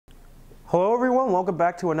Hello everyone, welcome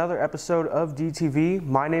back to another episode of DTV.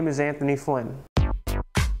 My name is Anthony Flynn.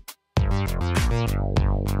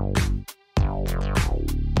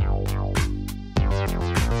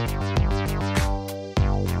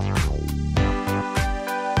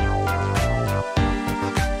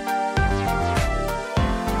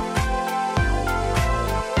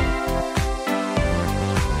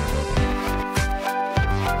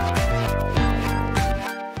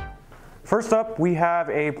 First up, we have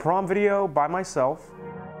a prom video by myself.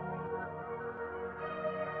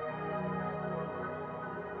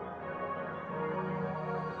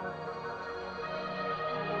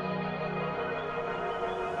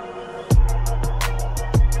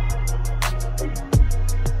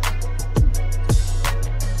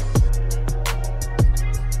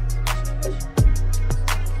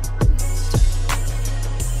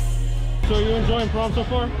 So are you enjoying prom so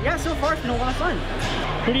far? Yeah, so far it's been a lot of fun.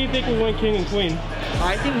 Who do you think will win king and queen?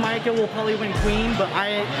 I think Micah will probably win queen, but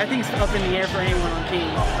I think it's up in the air for anyone on king.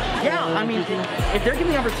 Yeah, I mean, if they're given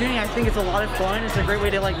the opportunity, I think it's a lot of fun. It's a great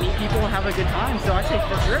way to like meet people and have a good time, so I say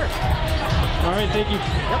for sure. All right, thank you.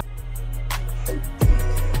 Yep.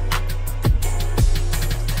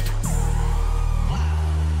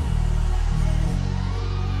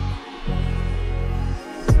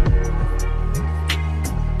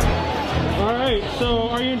 So,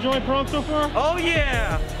 are you enjoying prom so far? Oh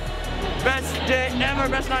yeah! Best day ever,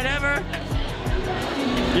 best night ever.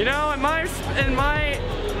 You know, I'm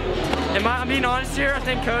being honest here, I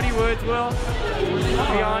think Cody Woods will,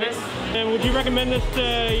 to be honest. And would you recommend this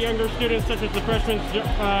to younger students such as the freshmen?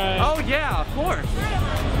 Oh yeah, of course.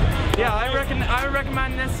 Yeah, I would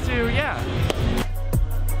recommend this to, yeah.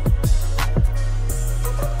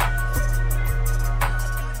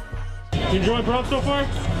 You enjoying prom so far?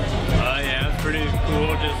 Yeah, it's pretty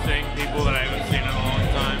cool just seeing people that I haven't seen in a long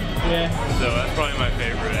time. Yeah. So that's probably my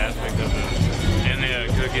favorite aspect of it. And the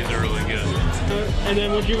cookies are really good. And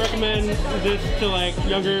then would you recommend this to like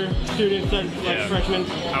younger students like freshmen?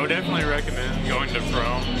 I would definitely recommend going to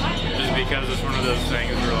prom just because it's one of those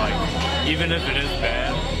things where like, even if it is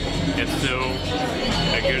bad, it's still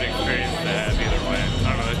a good experience to have either way.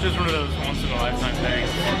 I don't know, it's just one of those once in a lifetime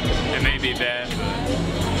things. It may be bad,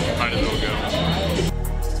 but might as well go.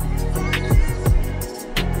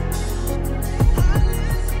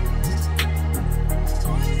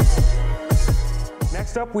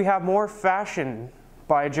 Next up, we have more fashion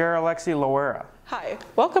by Alexi Loera. Hi,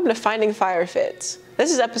 welcome to Finding Fire Fits.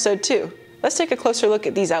 This is episode 2. Let's take a closer look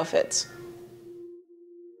at these outfits.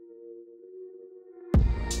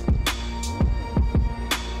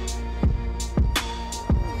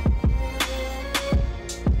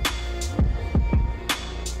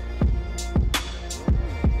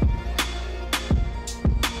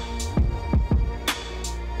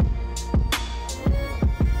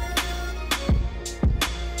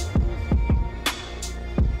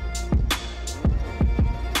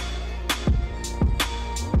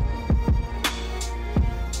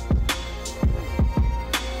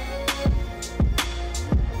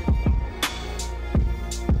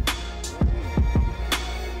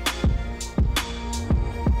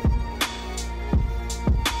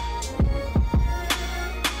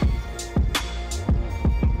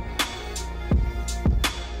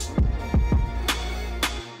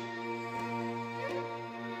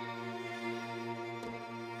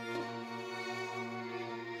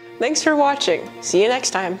 Thanks for watching. See you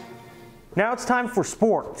next time. Now it's time for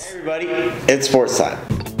sports. Hey everybody, it's sports time.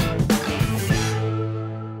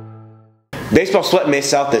 Baseball swept May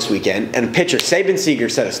South this weekend, and pitcher Saban Seager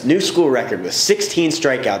set a new school record with 16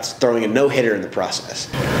 strikeouts, throwing a no-hitter in the process.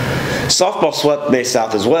 Softball swept May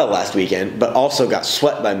South as well last weekend, but also got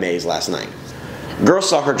swept by Mays last night. Girls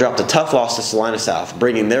soccer dropped a tough loss to Salina South,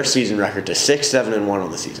 bringing their season record to 6-7-1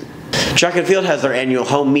 on the season. Track and field has their annual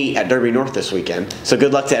home meet at Derby North this weekend, so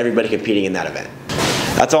good luck to everybody competing in that event.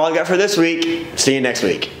 That's all I've got for this week. See you next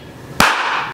week.